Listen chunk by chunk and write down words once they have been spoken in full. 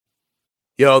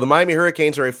Yo, the Miami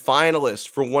Hurricanes are a finalist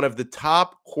for one of the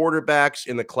top quarterbacks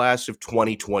in the class of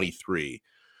 2023.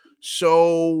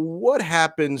 So, what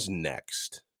happens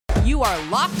next? You are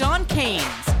Locked On Canes,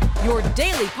 your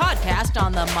daily podcast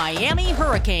on the Miami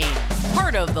Hurricanes,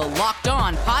 part of the Locked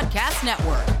On Podcast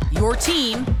Network, your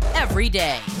team every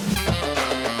day.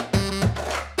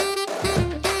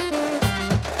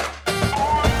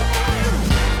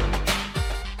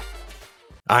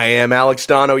 I am Alex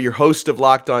Dono, your host of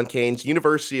Locked On Canes,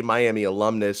 University of Miami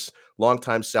alumnus,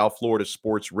 longtime South Florida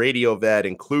sports radio vet,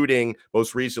 including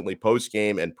most recently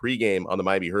postgame and pregame on the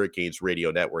Miami Hurricanes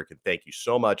radio network. And thank you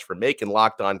so much for making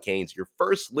Locked On Canes your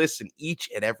first listen each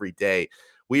and every day.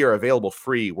 We are available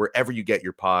free wherever you get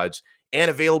your pods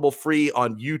and available free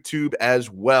on YouTube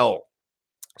as well.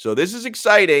 So this is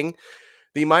exciting.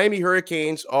 The Miami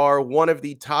Hurricanes are one of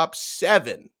the top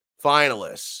 7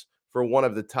 finalists for one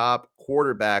of the top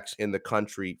quarterbacks in the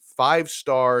country.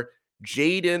 5-star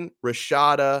Jaden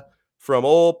Rashada from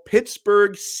old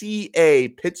Pittsburgh,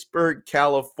 Pittsburgh,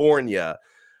 California.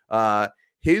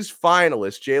 His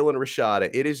finalist, Jalen Rashada,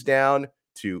 it is down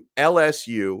to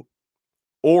LSU,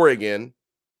 Oregon,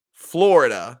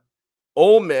 Florida,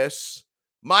 Ole Miss,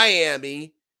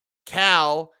 Miami,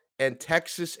 Cal, and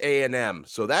Texas A&M.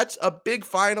 So that's a big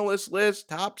finalist list,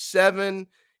 top 7.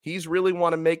 He's really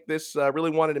wanted to make this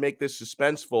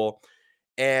suspenseful.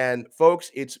 And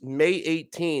folks, it's May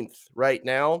 18th right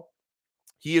now.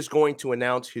 He is going to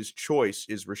announce his choice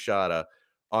is Rashada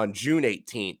on June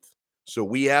 18th. So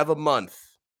we have a month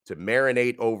to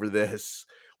marinate over this.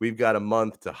 We've got a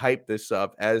month to hype this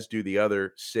up, as do the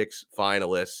other 6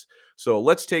 finalists. So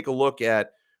let's take a look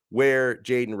at where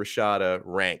Jaden Rashada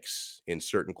ranks in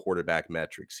certain quarterback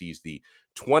metrics. He's the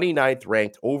 29th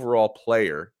ranked overall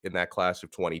player in that class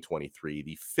of 2023,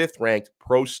 the 5th ranked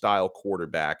pro-style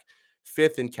quarterback,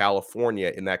 5th in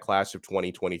California in that class of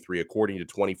 2023, according to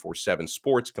 24/7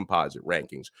 Sports composite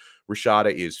rankings.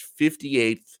 Rashada is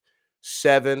 58th,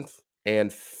 7th,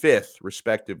 and 5th,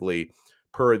 respectively,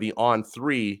 per the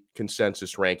On3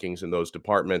 consensus rankings in those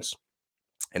departments.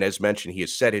 And as mentioned, he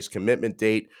has set his commitment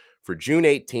date for June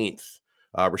 18th.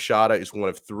 Rashada is one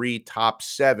of 3 top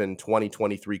 7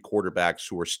 2023 quarterbacks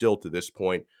who are still, to this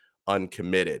point,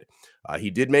 uncommitted. He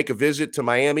did make a visit to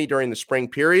Miami during the spring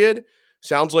period.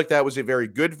 Sounds like that was a very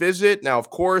good visit. Now, of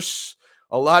course,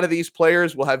 a lot of these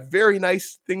players will have very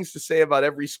nice things to say about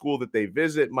every school that they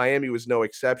visit. Miami was no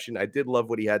exception. I did love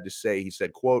what he had to say. He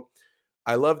said, quote,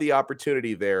 "I love the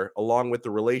opportunity there, along with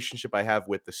the relationship I have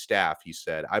with the staff," he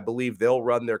said. "I believe they'll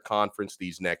run their conference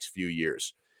these next few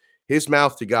years." His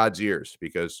mouth to God's ears,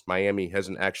 because Miami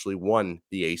hasn't actually won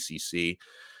the ACC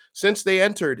since they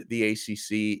entered the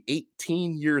ACC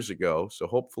 18 years ago. So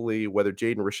hopefully, whether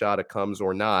Jaden Rashada comes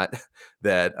or not,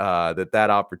 that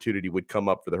opportunity would come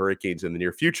up for the Hurricanes in the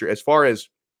near future. As far as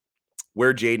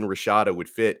where Jaden Rashada would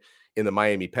fit in the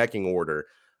Miami pecking order,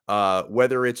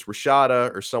 whether it's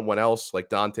Rashada or someone else like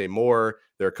Dante Moore,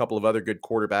 there are a couple of other good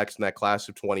quarterbacks in that class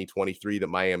of 2023 that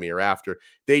Miami are after.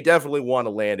 They definitely want to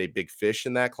land a big fish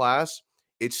in that class.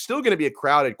 It's still going to be a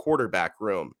crowded quarterback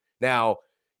room. Now,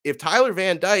 if Tyler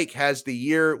Van Dyke has the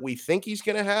year we think he's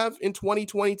going to have in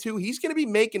 2022, he's going to be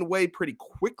making way pretty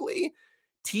quickly.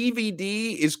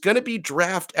 TVD is going to be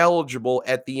draft eligible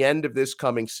at the end of this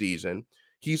coming season.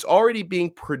 He's already being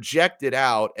projected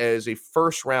out as a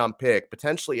first-round pick,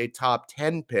 potentially a top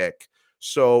 10 pick.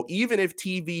 So even if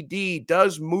TVD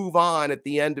does move on at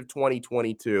the end of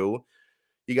 2022,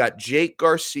 you got Jake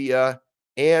Garcia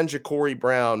and Ja'Cory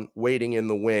Brown waiting in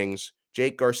the wings.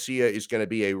 Jake Garcia is going to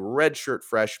be a redshirt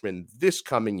freshman this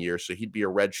coming year, so he'd be a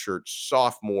redshirt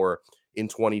sophomore in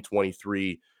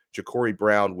 2023. Ja'Cory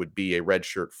Brown would be a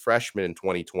redshirt freshman in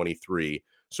 2023.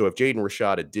 So if Jaden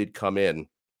Rashada did come in,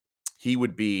 he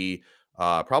would be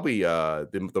probably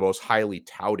the most highly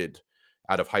touted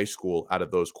out of high school, out of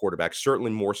those quarterbacks,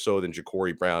 certainly more so than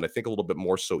Ja'Cory Brown. I think a little bit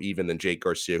more so even than Jake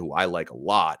Garcia, who I like a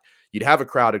lot. You'd have a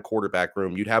crowded quarterback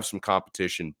room. You'd have some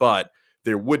competition, but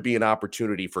there would be an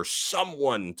opportunity for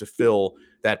someone to fill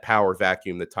that power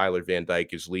vacuum that Tyler Van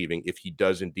Dyke is leaving if he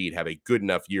does indeed have a good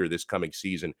enough year this coming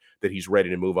season that he's ready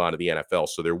to move on to the NFL.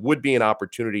 So there would be an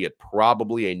opportunity at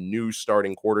probably a new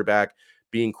starting quarterback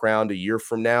being crowned a year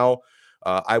from now.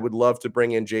 I would love to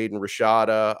bring in Jaden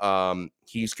Rashada.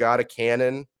 He's got a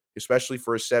cannon, especially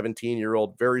for a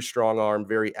 17-year-old, very strong arm,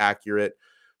 very accurate.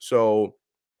 So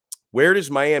where does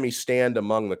Miami stand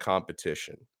among the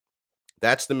competition?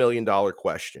 That's the million-dollar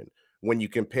question. When you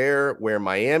compare where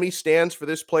Miami stands for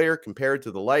this player compared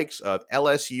to the likes of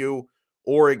LSU,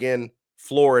 Oregon,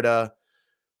 Florida,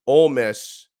 Ole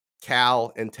Miss,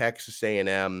 Cal, and Texas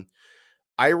A&M,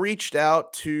 I reached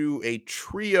out to a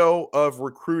trio of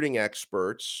recruiting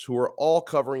experts who are all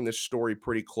covering this story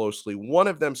pretty closely. One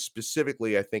of them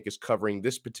specifically, I think, is covering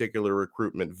this particular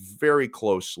recruitment very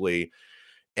closely.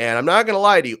 And I'm not going to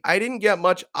lie to you, I didn't get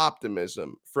much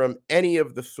optimism from any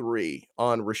of the three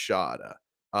on Rashada.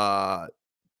 Uh,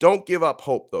 don't give up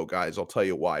hope, though, guys. I'll tell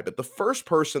you why. But the first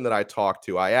person that I talked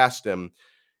to, I asked him,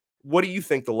 what do you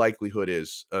think the likelihood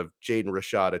is of Jaden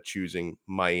Rashada choosing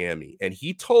Miami? And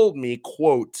he told me,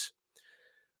 quote,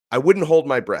 I wouldn't hold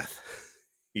my breath.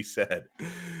 He said.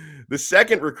 The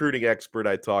second recruiting expert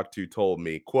I talked to told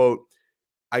me, quote,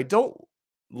 I don't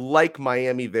like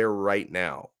Miami there right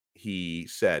now, he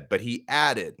said, but he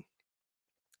added,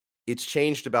 it's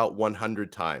changed about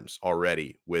 100 times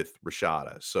already with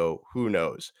Rashada. So who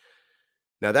knows?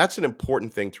 Now, that's an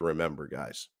important thing to remember,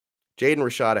 guys. Jaden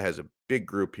Rashada has a big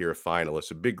group here of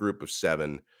finalists, a big group of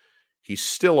 7. He's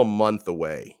still a month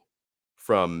away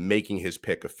from making his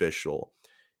pick official.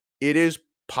 It is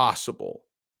possible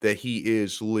that he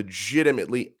is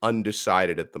legitimately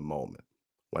undecided at the moment.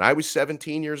 When I was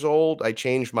 17 years old, I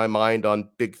changed my mind on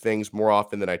big things more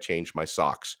often than I changed my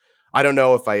socks. I don't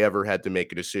know if I ever had to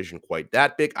make a decision quite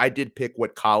that big. I did pick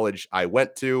what college I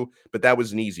went to, but that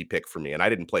was an easy pick for me. And I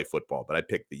didn't play football, but I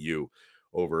picked the U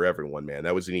over everyone, man.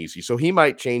 That was an easy. So he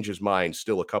might change his mind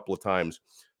still a couple of times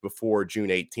before June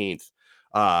 18th.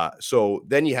 So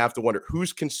then you have to wonder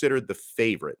who's considered the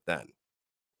favorite then.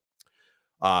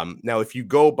 Now, if you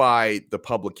go by the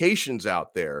publications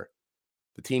out there,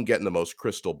 the team getting the most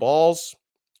crystal balls,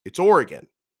 it's Oregon.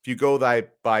 If you go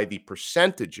by the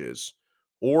percentages,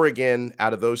 Oregon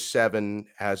out of those 7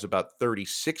 has about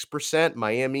 36%.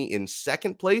 Miami in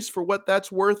second place for what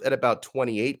that's worth at about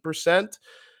 28%.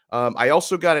 I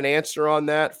also got an answer on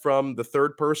that from the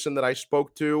third person that I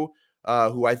spoke to,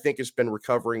 who I think has been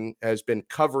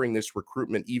covering this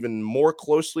recruitment even more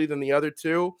closely than the other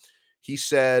two. He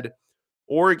said,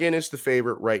 Oregon is the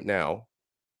favorite right now.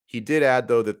 He did add,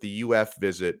 though, that the UF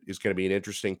visit is going to be an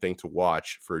interesting thing to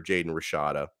watch for Jaden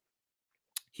Rashada.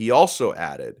 He also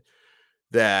added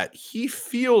that he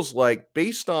feels like,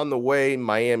 based on the way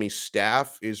Miami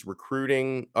staff is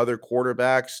recruiting other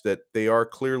quarterbacks, that they are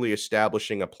clearly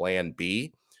establishing a plan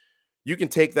B. You can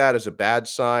take that as a bad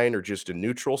sign or just a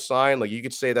neutral sign. Like, you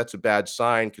could say that's a bad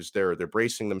sign because they're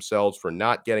bracing themselves for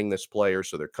not getting this player,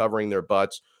 so they're covering their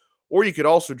butts. Or you could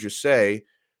also just say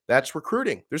that's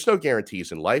recruiting. There's no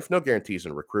guarantees in life, no guarantees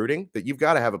in recruiting, that you've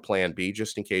got to have a plan B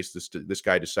just in case this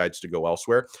guy decides to go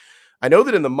elsewhere. I know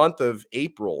that in the month of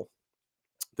April,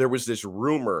 there was this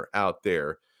rumor out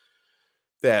there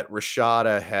that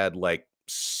Rashada had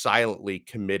silently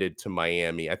committed to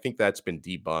Miami. I think that's been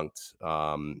debunked.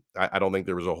 I don't think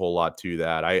there was a whole lot to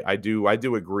that. I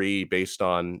do agree, based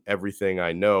on everything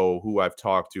I know, who I've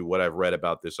talked to, what I've read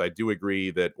about this. I do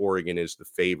agree that Oregon is the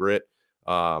favorite.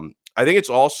 I think it's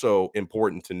also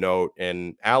important to note,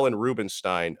 and Alan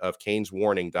Rubenstein of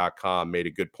CanesWarning.com made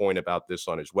a good point about this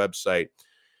on his website.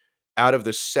 Out of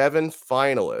the 7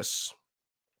 finalists,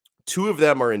 2 of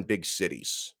them are in big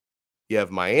cities. You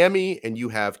have Miami and you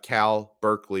have Cal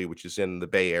Berkeley, which is in the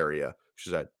Bay Area, which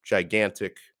is a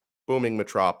gigantic, booming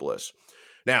metropolis.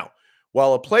 Now,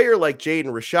 while a player like Jaden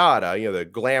Rashada, the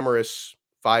glamorous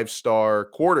 5-star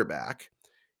quarterback,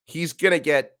 he's going to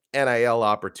get NIL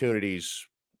opportunities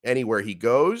anywhere he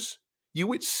goes, you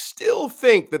would still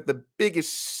think that the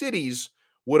biggest cities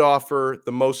would offer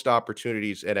the most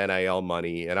opportunities at NIL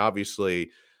money. And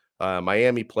obviously,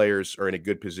 Miami players are in a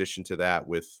good position to that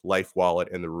with Life Wallet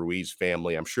and the Ruiz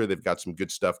family. I'm sure they've got some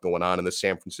good stuff going on in the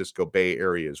San Francisco Bay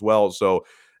Area as well. So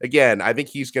again, I think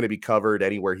he's going to be covered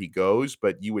anywhere he goes,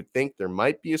 but you would think there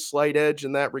might be a slight edge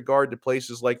in that regard to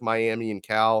places like Miami and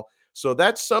Cal. So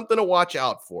that's something to watch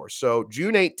out for. So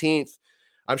June 18th,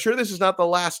 I'm sure this is not the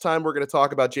last time we're going to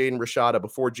talk about Jaden Rashada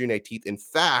before June 18th. In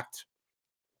fact,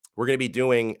 we're going to be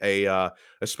doing a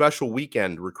special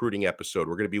weekend recruiting episode.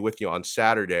 We're going to be with you on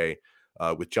Saturday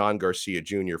with John Garcia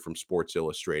Jr. from Sports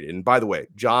Illustrated. And by the way,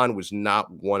 John was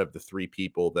not one of the 3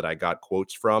 people that I got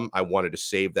quotes from. I wanted to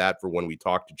save that for when we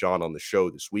talk to John on the show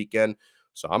this weekend.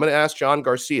 So I'm going to ask John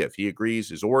Garcia if he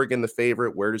agrees. Is Oregon the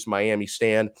favorite? Where does Miami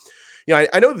stand?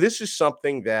 I know this is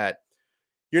something that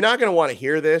you're not going to want to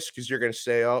hear this, because you're going to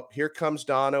say, oh, here comes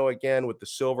Dono again with the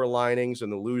silver linings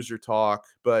and the loser talk.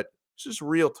 But this is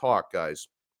real talk, guys.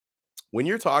 When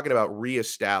you're talking about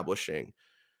reestablishing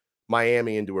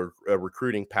Miami into a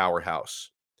recruiting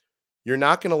powerhouse, you're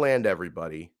not going to land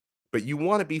everybody, but you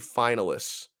want to be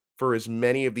finalists for as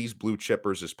many of these blue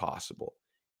chippers as possible,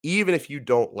 even if you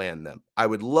don't land them. I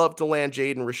would love to land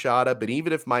Jaden Rashada, but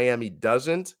even if Miami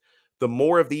doesn't, the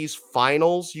more of these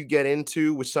finals you get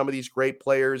into with some of these great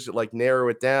players that like narrow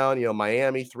it down,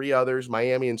 Miami, 3 others,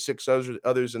 Miami and 6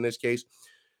 others in this case,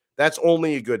 that's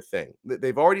only a good thing.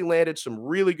 They've already landed some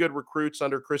really good recruits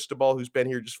under Cristobal, who's been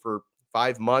here just for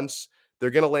 5 months. They're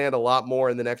going to land a lot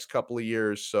more in the next couple of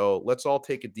years. So let's all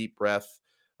take a deep breath.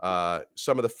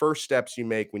 Some of the first steps you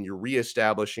make when you're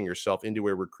reestablishing yourself into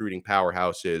a recruiting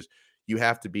powerhouse is you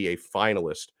have to be a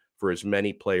finalist for as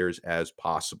many players as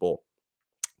possible.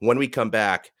 When we come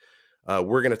back,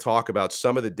 we're going to talk about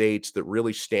some of the dates that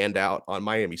really stand out on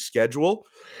Miami's schedule.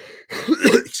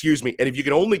 Excuse me. And if you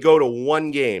can only go to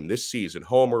one game this season,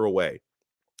 home or away,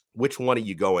 which one are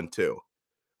you going to?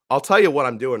 I'll tell you what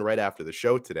I'm doing right after the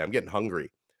show today. I'm getting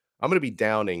hungry. I'm going to be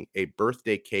downing a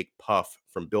birthday cake puff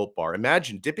from Built Bar.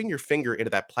 Imagine dipping your finger into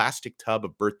that plastic tub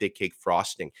of birthday cake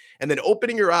frosting and then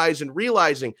opening your eyes and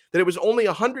realizing that it was only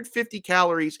 150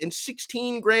 calories and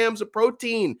 16 grams of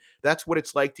protein. That's what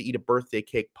it's like to eat a birthday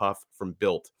cake puff from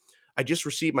Built. I just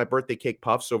received my birthday cake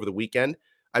puffs over the weekend.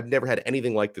 I've never had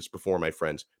anything like this before, my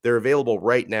friends. They're available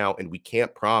right now, and we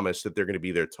can't promise that they're going to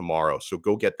be there tomorrow. So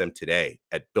go get them today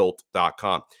at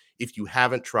Built.com. If you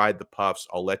haven't tried the puffs,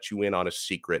 I'll let you in on a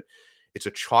secret. It's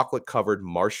a chocolate-covered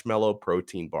marshmallow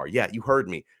protein bar. Yeah, you heard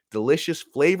me. Delicious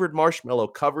flavored marshmallow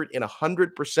covered in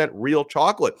 100% real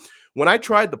chocolate. When I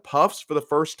tried the puffs for the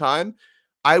first time,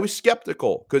 I was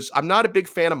skeptical because I'm not a big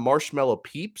fan of marshmallow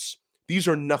peeps. These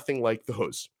are nothing like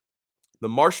those. The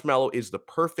marshmallow is the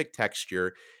perfect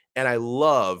texture, and I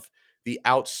love the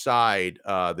outside,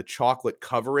 the chocolate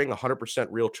covering, 100%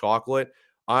 real chocolate.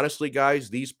 Honestly, guys,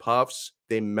 these puffs,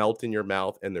 they melt in your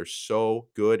mouth and they're so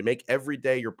good. Make every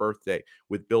day your birthday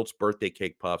with Built's birthday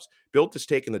cake puffs. Built has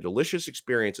taken the delicious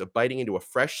experience of biting into a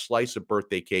fresh slice of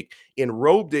birthday cake,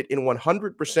 enrobed it in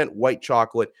 100% white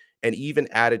chocolate, and even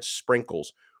added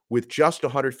sprinkles. With just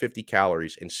 150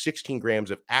 calories and 16 grams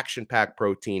of action-packed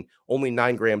protein, only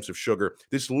 9 grams of sugar,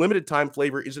 this limited time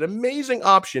flavor is an amazing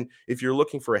option if you're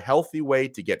looking for a healthy way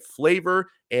to get flavor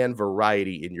and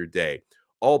variety in your day.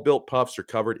 All Built Puffs are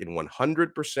covered in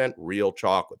 100% real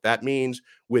chocolate. That means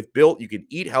with Built, you can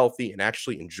eat healthy and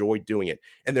actually enjoy doing it.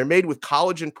 And they're made with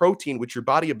collagen protein, which your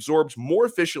body absorbs more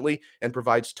efficiently and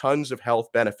provides tons of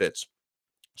health benefits.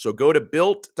 So go to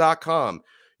Built.com.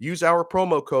 Use our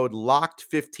promo code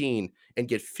LOCKED15 and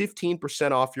get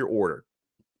 15% off your order.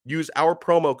 Use our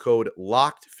promo code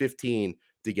LOCKED15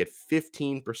 to get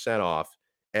 15% off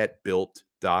at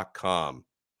Built.com.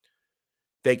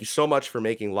 Thank you so much for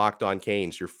making Locked On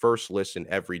Canes your first listen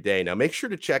every day. Now, make sure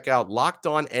to check out Locked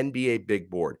On NBA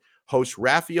Big Board. Host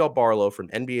Rafael Barlow from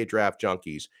NBA Draft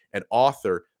Junkies and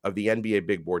author of the NBA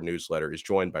Big Board newsletter is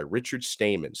joined by Richard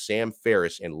Stayman, Sam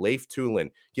Ferris, and Leif Tulin,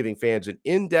 giving fans an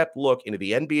in-depth look into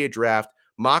the NBA draft,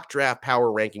 mock draft power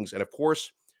rankings, and of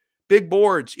course, Big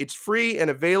Boards. It's free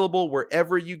and available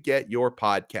wherever you get your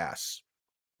podcasts.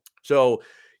 So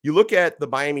you look at the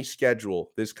Miami schedule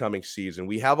this coming season.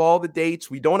 We have all the dates.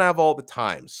 We don't have all the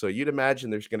times. So you'd imagine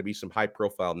there's going to be some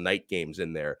high-profile night games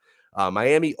in there.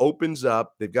 Miami opens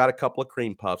up. They've got a couple of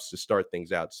cream puffs to start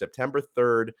things out. September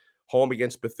 3rd, home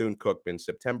against Bethune-Cookman.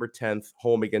 September 10th,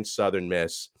 home against Southern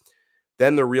Miss.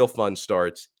 Then the real fun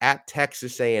starts at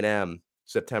Texas A&M,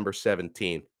 September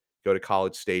 17th. Go to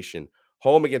College Station.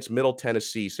 Home against Middle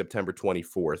Tennessee, September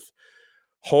 24th.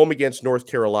 Home against North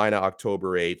Carolina,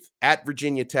 October 8th. At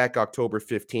Virginia Tech, October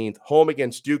 15th. Home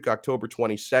against Duke, October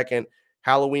 22nd.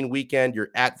 Halloween weekend,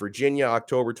 you're at Virginia,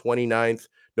 October 29th.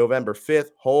 November 5th,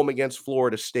 home against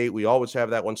Florida State. We always have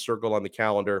that one circled on the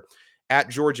calendar. At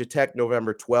Georgia Tech,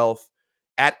 November 12th.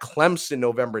 At Clemson,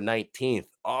 November 19th.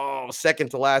 Oh,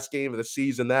 second to last game of the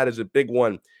season. That is a big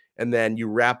one. And then you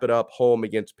wrap it up home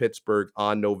against Pittsburgh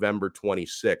on November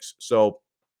 26th. So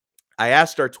I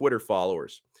asked our Twitter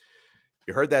followers,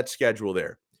 you heard that schedule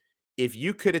there. If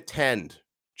you could attend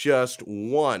just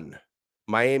one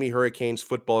Miami Hurricanes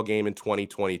football game in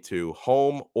 2022,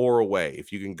 home or away,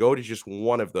 if you can go to just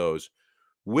one of those,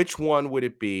 which one would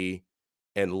it be?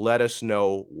 And let us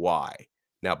know why.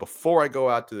 Now, before I go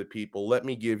out to the people, let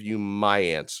me give you my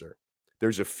answer.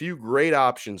 There's a few great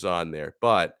options on there,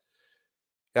 but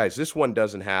guys, this one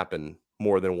doesn't happen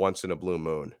more than once in a blue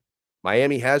moon.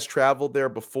 Miami has traveled there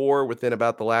before within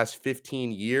about the last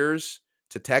 15 years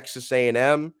to Texas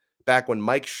A&M, back when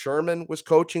Mike Sherman was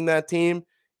coaching that team.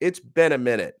 It's been a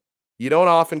minute. You don't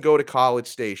often go to College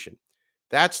Station.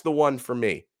 That's the one for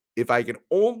me. If I could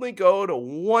only go to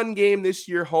one game this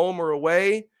year, home or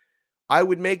away, I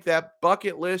would make that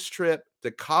bucket list trip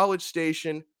to College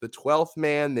Station, the 12th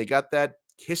man. They got that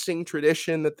kissing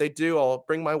tradition that they do. I'll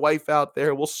bring my wife out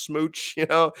there. We'll smooch,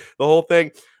 the whole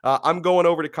thing. I'm going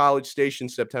over to College Station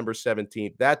September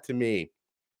 17th. That, to me,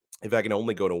 If I can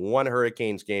only go to one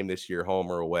Hurricanes game this year,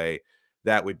 home or away,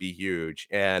 that would be huge.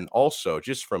 And also,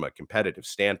 just from a competitive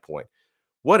standpoint,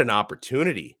 what an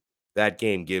opportunity that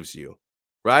game gives you,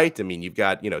 right? I mean, you've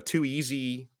got, 2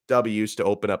 easy W's to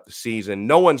open up the season.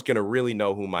 No one's going to really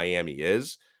know who Miami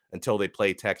is until they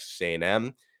play Texas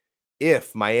A&M.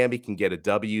 If Miami can get a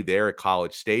W there at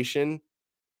College Station,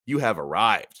 you have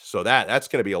arrived. So that's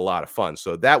going to be a lot of fun.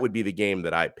 So that would be the game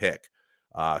that I pick.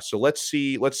 So let's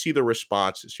see the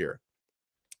responses here.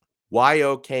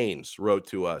 YO Canes wrote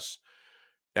to us.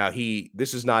 Now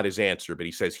this is not his answer, but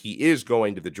he says he is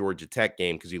going to the Georgia Tech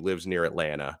game because he lives near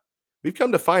Atlanta. We've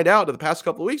come to find out in the past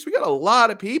couple of weeks, we got a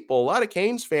lot of people, a lot of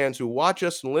Canes fans who watch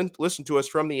us and listen to us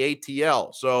from the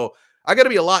ATL. So I got to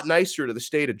be a lot nicer to the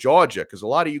state of Georgia because a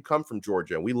lot of you come from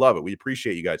Georgia and we love it. We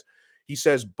appreciate you guys. He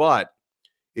says, but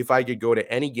if I could go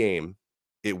to any game,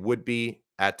 it would be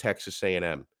at Texas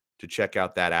A&M to check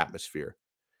out that atmosphere.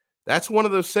 That's one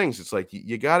of those things. It's like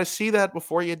you got to see that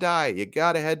before you die. You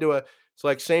got to head to it's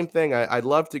like same thing. I'd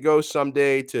love to go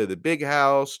someday to the Big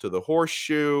House, to the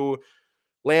Horseshoe,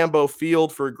 Lambeau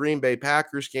Field for a Green Bay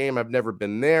Packers game. I've never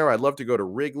been there. I'd love to go to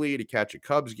Wrigley to catch a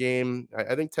Cubs game.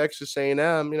 I think Texas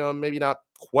A&M, maybe not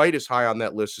quite as high on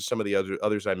that list as some of the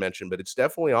others I mentioned, but it's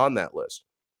definitely on that list.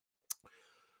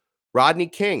 Rodney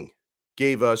King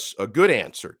gave us a good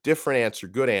answer, different answer,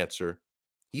 good answer.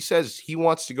 He says he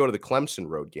wants to go to the Clemson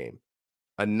road game.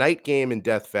 A night game in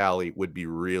Death Valley would be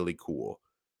really cool.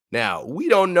 Now, we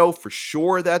don't know for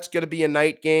sure that's going to be a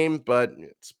night game, but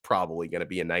it's probably going to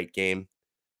be a night game.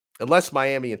 Unless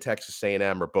Miami and Texas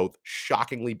A&M are both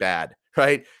shockingly bad,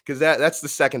 right? Because that's the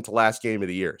second to last game of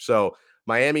the year. So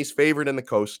Miami's favored in the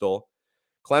Coastal.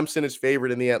 Clemson is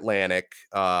favored in the Atlantic.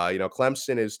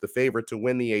 Clemson is the favorite to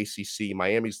win the ACC.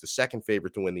 Miami's the second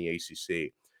favorite to win the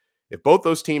ACC. If both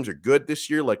those teams are good this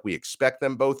year, like we expect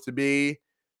them both to be,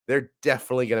 they're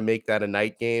definitely going to make that a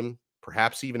night game,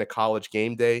 perhaps even a college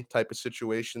game day type of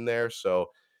situation there. So,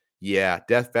 yeah,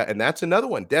 and that's another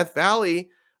one. Death Valley,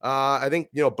 I think,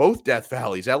 both Death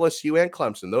Valleys, LSU and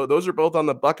Clemson, those are both on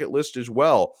the bucket list as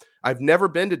well. I've never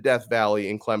been to Death Valley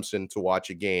in Clemson to watch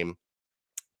a game,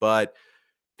 but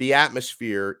the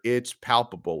atmosphere, it's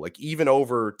palpable. Like even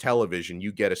over television,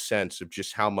 you get a sense of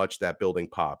just how much that building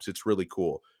pops. It's really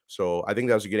cool. So I think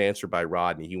that was a good answer by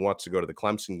Rodney. He wants to go to the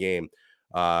Clemson game.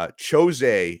 Chose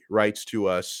writes to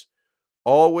us,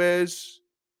 always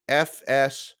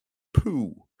FS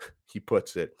poo, he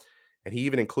puts it. And he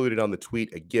even included on the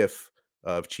tweet a GIF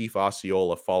of Chief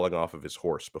Osceola falling off of his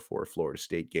horse before a Florida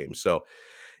State game. So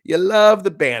you love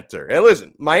the banter. And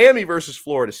listen, Miami versus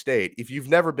Florida State, if you've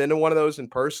never been to one of those in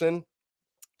person,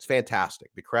 it's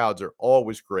fantastic. The crowds are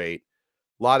always great.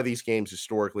 A lot of these games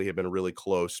historically have been really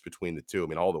close between the two. I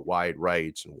mean, all the wide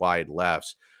rights and wide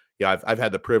lefts. Yeah, I've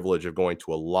had the privilege of going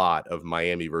to a lot of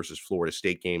Miami versus Florida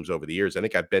State games over the years. I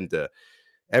think I've been to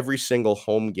every single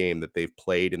home game that they've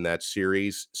played in that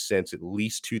series since at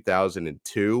least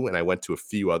 2002. And I went to a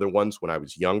few other ones when I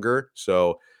was younger.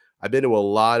 So I've been to a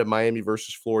lot of Miami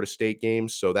versus Florida State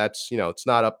games. So that's, it's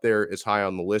not up there as high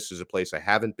on the list as a place I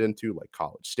haven't been to, like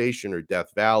College Station or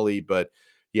Death Valley. But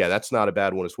yeah, that's not a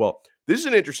bad one as well. This is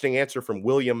an interesting answer from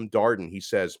William Darden. He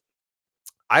says,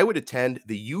 I would attend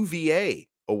the UVA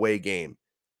away game.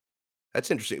 That's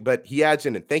interesting. But he adds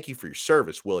in, and thank you for your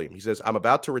service, William. He says, I'm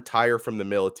about to retire from the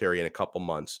military in a couple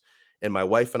months, and my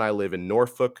wife and I live in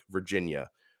Norfolk, Virginia.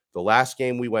 The last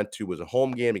game we went to was a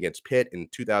home game against Pitt in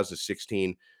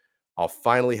 2016. I'll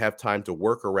finally have time to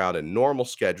work around a normal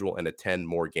schedule and attend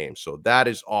more games. So that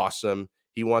is awesome.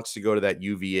 He wants to go to that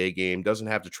UVA game. Doesn't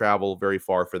have to travel very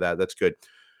far for that. That's good.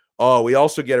 Oh, we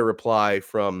also get a reply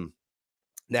from,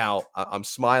 now I'm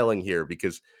smiling here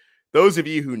because those of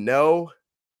you who know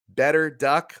Better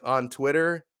Duck on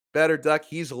Twitter, Better Duck,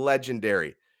 he's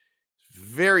legendary.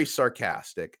 Very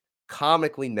sarcastic,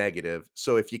 comically negative.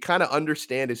 So if you kind of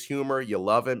understand his humor, you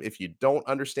love him. If you don't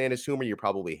understand his humor, you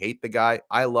probably hate the guy.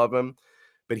 I love him.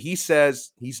 But he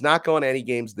says he's not going to any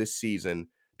games this season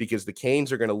because the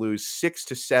Canes are going to lose 6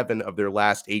 to 7 of their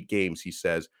last 8 games, he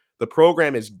says. The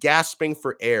program is gasping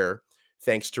for air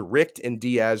thanks to Richt and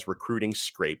Diaz recruiting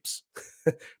scrapes.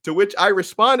 To which I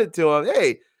responded to him,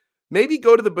 hey, maybe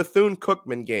go to the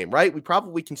Bethune-Cookman game, right? We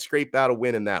probably can scrape out a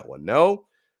win in that one. No?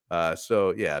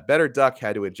 So, yeah, Better Duck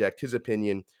had to inject his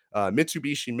opinion.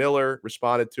 Mitsubishi Miller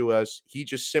responded to us. He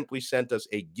just simply sent us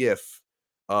a GIF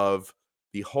of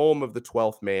the home of the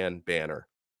 12th man banner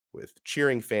with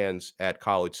cheering fans at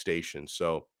College Station.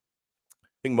 So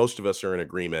I think most of us are in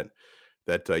agreement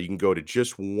that you can go to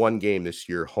just one game this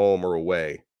year, home or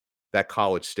away, that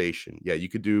College Station. Yeah, you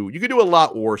could do a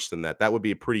lot worse than that. That would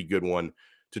be a pretty good one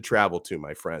to travel to,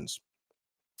 my friends.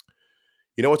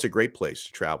 You know what's a great place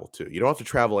to travel to? You don't have to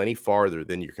travel any farther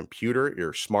than your computer,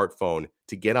 your smartphone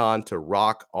to get on to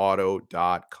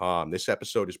rockauto.com. This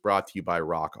episode is brought to you by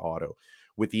Rock Auto.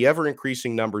 With the ever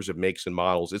increasing numbers of makes and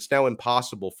models, it's now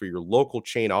impossible for your local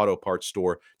chain auto parts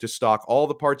store to stock all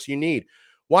the parts you need.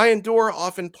 Why endure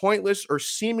often pointless or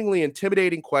seemingly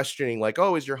intimidating questioning like,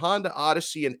 oh, is your Honda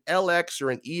Odyssey an LX or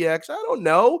an EX? I don't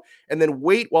know. And then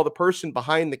wait while the person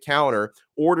behind the counter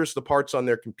orders the parts on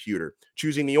their computer,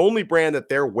 choosing the only brand that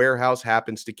their warehouse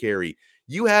happens to carry.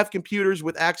 You have computers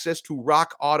with access to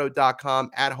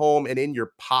rockauto.com at home and in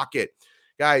your pocket.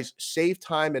 Guys, save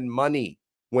time and money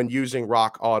when using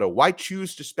Rock Auto. Why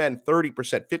choose to spend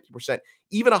 30%, 50%,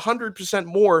 even 100%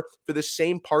 more for the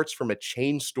same parts from a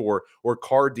chain store or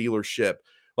car dealership?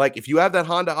 Like if you have that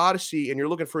Honda Odyssey and you're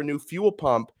looking for a new fuel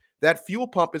pump, that fuel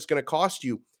pump is going to cost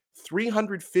you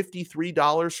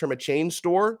 $353 from a chain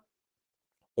store,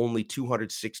 only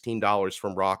 $216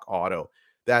 from Rock Auto.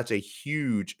 That's a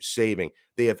huge saving.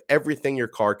 They have everything your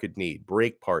car could need: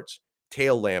 brake parts,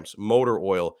 tail lamps, motor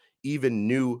oil, even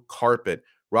new carpet.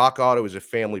 Rock Auto is a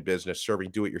family business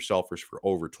serving do-it-yourselfers for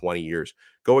over 20 years.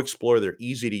 Go explore their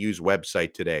easy-to-use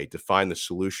website today to find the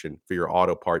solution for your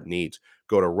auto part needs.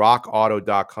 Go to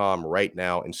rockauto.com right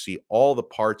now and see all the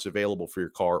parts available for your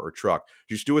car or truck.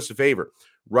 Just do us a favor.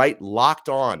 Write Locked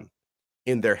On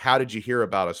in their How Did You Hear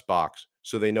About Us box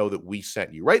so they know that we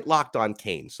sent you. Write Locked On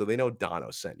Canes so they know Dono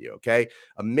sent you, okay?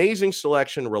 Amazing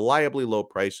selection, reliably low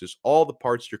prices, all the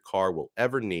parts your car will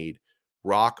ever need.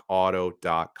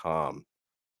 rockauto.com.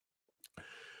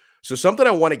 So something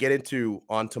I want to get into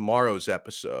on tomorrow's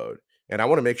episode, and I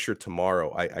want to make sure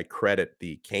tomorrow I credit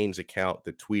the Canes account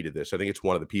that tweeted this. I think it's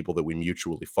one of the people that we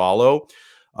mutually follow.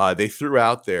 They threw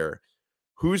out there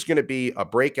who's going to be a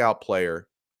breakout player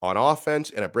on offense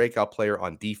and a breakout player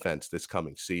on defense this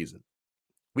coming season.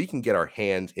 We can get our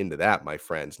hands into that, my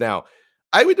friends. Now,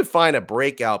 I would define a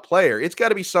breakout player. It's got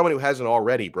to be someone who hasn't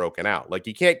already broken out. Like,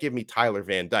 you can't give me Tyler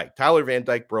Van Dyke. Tyler Van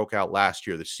Dyke broke out last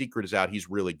year. The secret is out. He's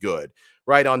really good,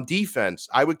 right? On defense,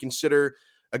 I would consider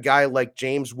a guy like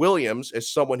James Williams as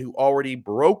someone who already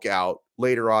broke out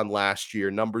later on last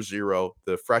year. Number 0,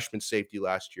 the freshman safety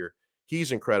last year.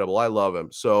 He's incredible. I love him.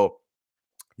 So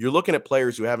you're looking at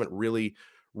players who haven't really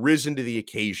risen to the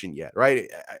occasion yet, right?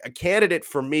 A candidate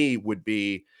for me would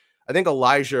be, I think,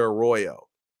 Elijah Arroyo,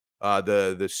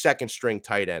 the second string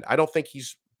tight end. I don't think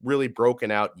he's really broken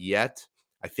out yet.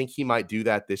 I think he might do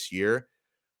that this year.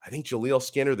 I think Jaleel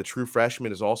Skinner, the true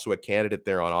freshman, is also a candidate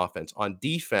there on offense. On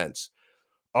defense,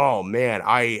 oh man,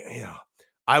 I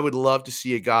would love to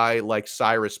see a guy like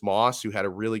Cyrus Moss, who had a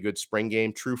really good spring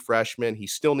game, true freshman. He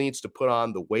still needs to put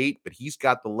on the weight, but he's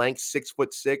got the length,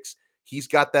 6'6". He's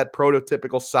got that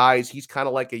prototypical size. He's kind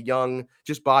of like a young,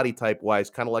 just body type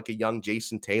wise, kind of like a young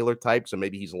Jason Taylor type. So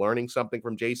maybe he's learning something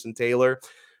from Jason Taylor.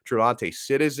 Trevante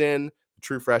Citizen,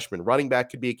 true freshman running back,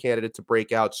 could be a candidate to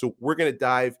break out. So we're going to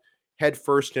dive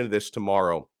headfirst into this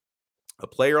tomorrow. A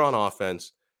player on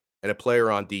offense and a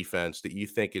player on defense that you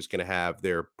think is going to have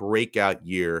their breakout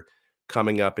year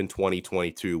coming up in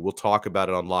 2022. We'll talk about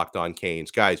it on Locked On Canes.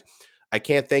 Guys, I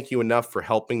can't thank you enough for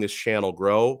helping this channel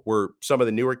grow. We're some of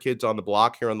the newer kids on the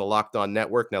block here on the Locked On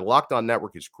Network. Now, Locked On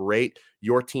Network is great.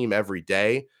 Your team every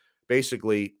day.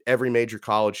 Basically, every major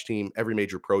college team, every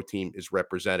major pro team is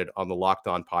represented on the Locked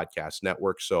On Podcast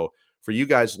Network. So for you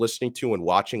guys listening to and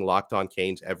watching Locked On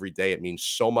Canes every day, it means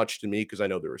so much to me because I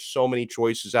know there are so many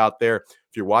choices out there.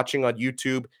 If you're watching on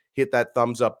YouTube, hit that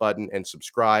thumbs up button and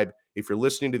subscribe. If you're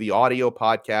listening to the audio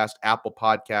podcast, Apple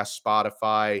Podcasts,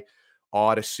 Spotify,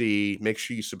 Odyssey, make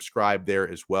sure you subscribe there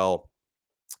as well.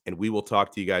 And we will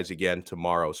talk to you guys again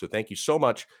tomorrow. So thank you so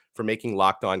much for making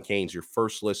Locked On Canes your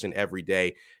first listen every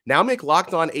day. Now make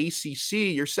Locked On ACC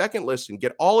your second listen.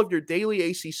 Get all of your daily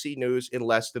ACC news in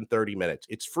less than 30 minutes.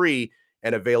 It's free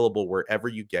and available wherever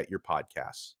you get your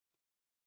podcasts.